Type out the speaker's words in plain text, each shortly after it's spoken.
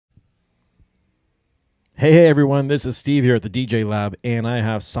Hey everyone, this is Steve here at the DJ Lab, and I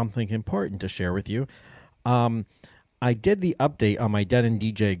have something important to share with you. I did the update on my Denon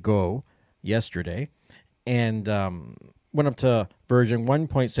DJ Go yesterday, and went up to version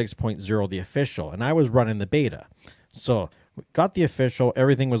 1.6.0, the official, and I was running the beta. So got the official,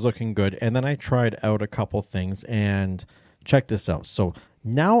 everything was looking good, and then I tried out a couple things, and check this out. So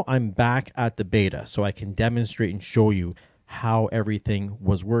now I'm back at the beta, so I can demonstrate and show you how everything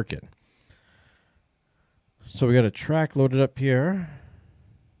was working. So we got a track loaded up here.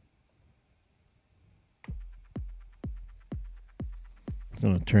 I'm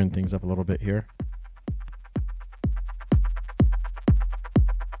going to turn things up a little bit here.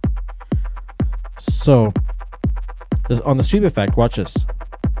 So this, on the sweep effect, watch this.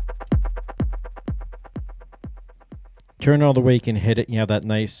 Turn all the way, you can hit it and you have that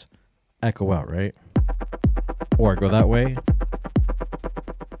nice echo out, right? Or go that way.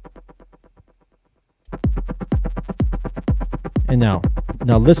 And now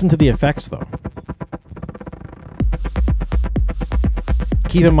listen to the effects though.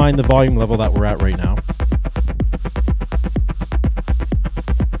 Keep in mind the volume level that we're at right now.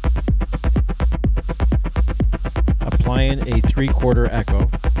 Applying a 3/4 echo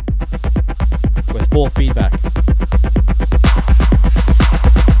with full feedback.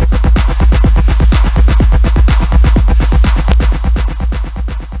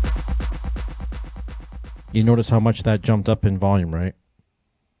 You notice how much that jumped up in volume, right?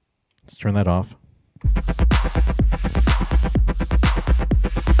 Let's turn that off.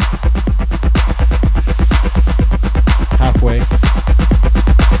 Halfway.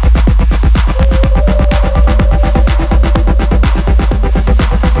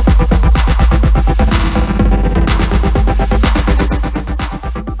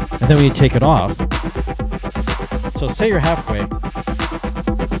 And then when you take it off, so say you're halfway.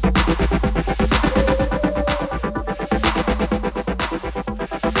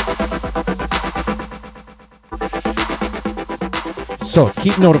 So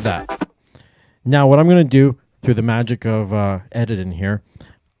keep note of that. Now what I'm going to do through the magic of editing here,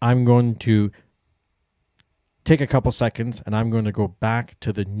 I'm going to take a couple seconds and I'm going to go back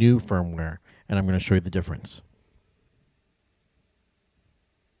to the new firmware and I'm going to show you the difference.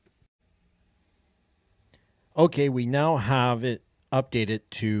 Okay, we now have it updated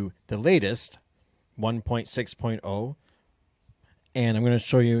to the latest 1.6.0 and I'm going to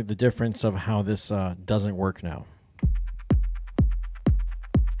show you the difference of how this doesn't work now.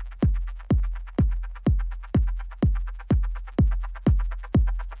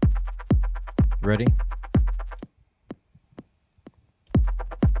 Ready?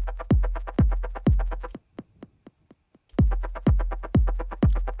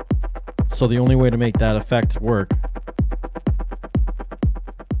 So the only way to make that effect work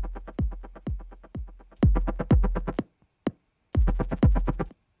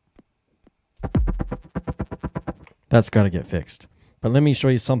that's got to get fixed. But let me show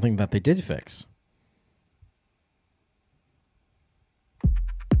you something that they did fix.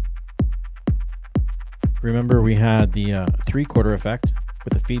 Remember we had the 3/4 effect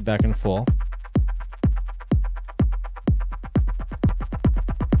with the feedback in full.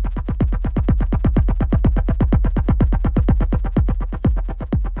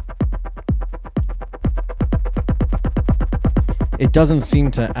 It doesn't seem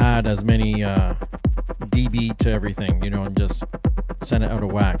to add as many dB to everything, you know, and just send it out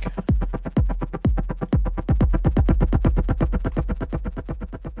of whack.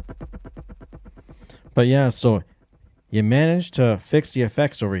 But yeah, so you managed to fix the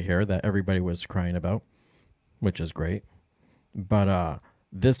effects over here that everybody was crying about, which is great. But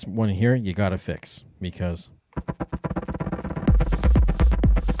this one here, you got to fix because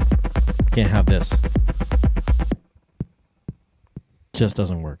can't have this. Just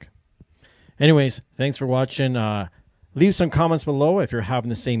doesn't work. Anyways, thanks for watching. Leave some comments below if you're having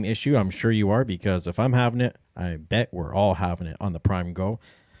the same issue. I'm sure you are, because if I'm having it, I bet we're all having it on the Prime Go.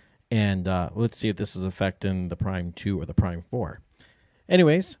 And let's see if this is affecting the Prime 2 or the Prime 4.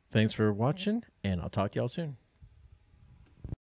 Anyways, thanks for watching, and I'll talk to y'all soon.